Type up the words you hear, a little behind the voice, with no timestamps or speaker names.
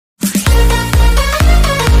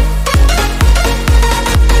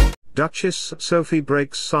Duchess Sophie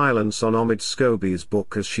breaks silence on Omid Scobie's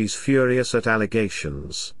book as she's furious at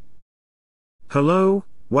allegations. Hello,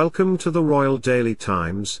 welcome to the Royal Daily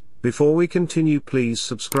Times. Before we continue, please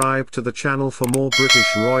subscribe to the channel for more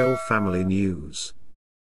British royal family news.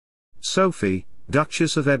 Sophie,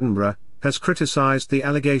 Duchess of Edinburgh, has criticised the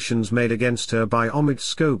allegations made against her by Omid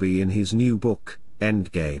Scobie in his new book,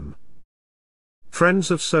 Endgame. Friends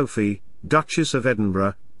of Sophie, Duchess of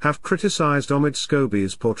Edinburgh, have criticised Omid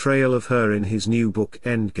Scobie's portrayal of her in his new book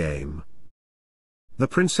Endgame. The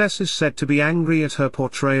princess is said to be angry at her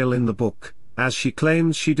portrayal in the book, as she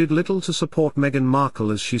claims she did little to support Meghan Markle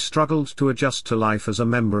as she struggled to adjust to life as a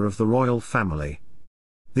member of the royal family.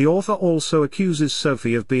 The author also accuses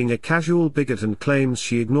Sophie of being a casual bigot and claims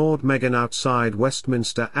she ignored Meghan outside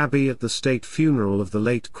Westminster Abbey at the state funeral of the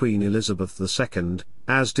late Queen Elizabeth II,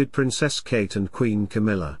 as did Princess Kate and Queen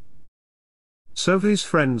Camilla. Sophie's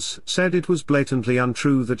friends said it was blatantly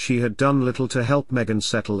untrue that she had done little to help Meghan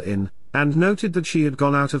settle in, and noted that she had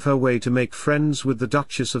gone out of her way to make friends with the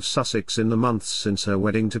Duchess of Sussex in the months since her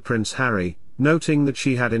wedding to Prince Harry, noting that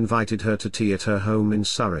she had invited her to tea at her home in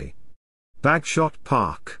Surrey. Bagshot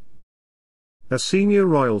Park. A senior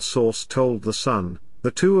royal source told The Sun,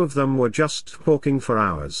 the two of them were just talking for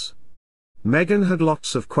hours. Meghan had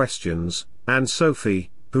lots of questions, and Sophie,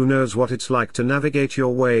 who knows what it's like to navigate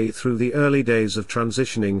your way through the early days of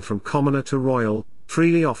transitioning from commoner to royal,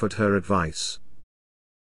 freely offered her advice.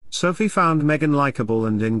 Sophie found Meghan likable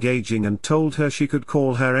and engaging and told her she could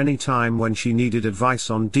call her any time when she needed advice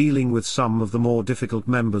on dealing with some of the more difficult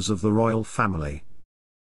members of the royal family.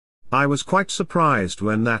 I was quite surprised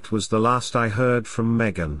when that was the last I heard from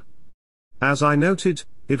Meghan. As I noted,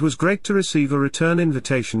 it was great to receive a return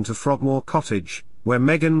invitation to Frogmore Cottage, where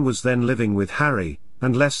Meghan was then living with Harry,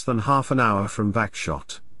 and less than half an hour from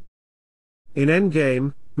Bagshot. In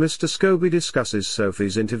Endgame, Mr. Scobie discusses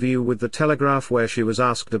Sophie's interview with The Telegraph, where she was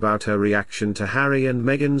asked about her reaction to Harry and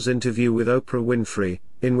Meghan's interview with Oprah Winfrey,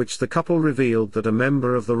 in which the couple revealed that a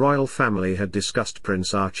member of the royal family had discussed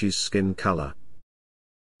Prince Archie's skin colour.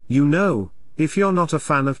 You know, if you're not a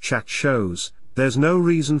fan of chat shows, there's no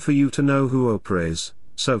reason for you to know who Oprah is,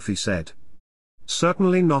 Sophie said.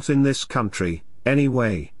 Certainly not in this country,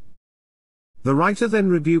 anyway. The writer then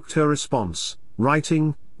rebuked her response,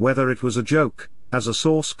 writing, whether it was a joke, as a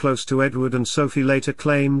source close to Edward and Sophie later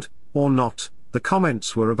claimed, or not, the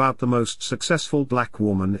comments were about the most successful black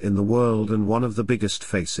woman in the world and one of the biggest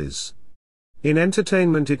faces. In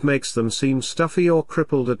entertainment it makes them seem stuffy or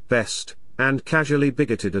crippled at best, and casually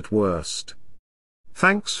bigoted at worst.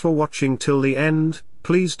 Thanks for watching till the end.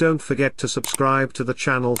 Please don't forget to subscribe to the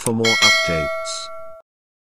channel for more updates.